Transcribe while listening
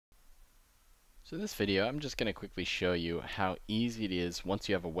So in this video, I'm just going to quickly show you how easy it is once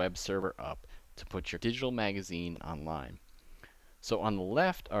you have a web server up to put your digital magazine online. So on the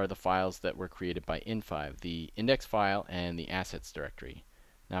left are the files that were created by In5, the index file and the assets directory.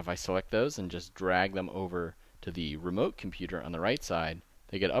 Now if I select those and just drag them over to the remote computer on the right side,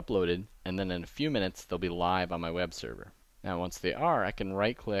 they get uploaded, and then in a few minutes they'll be live on my web server. Now once they are, I can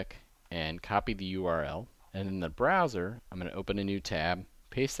right click and copy the URL, and in the browser I'm going to open a new tab,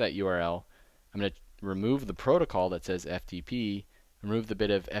 paste that URL. I'm going to remove the protocol that says FTP, remove the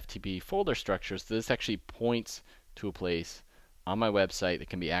bit of FTP folder structure, so this actually points to a place on my website that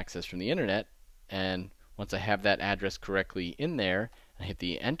can be accessed from the internet. And once I have that address correctly in there and I hit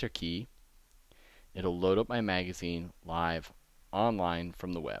the enter key, it'll load up my magazine live online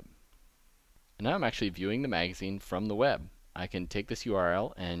from the web. And now I'm actually viewing the magazine from the web. I can take this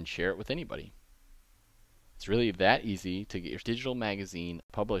URL and share it with anybody. It's really that easy to get your digital magazine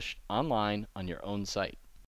published online on your own site.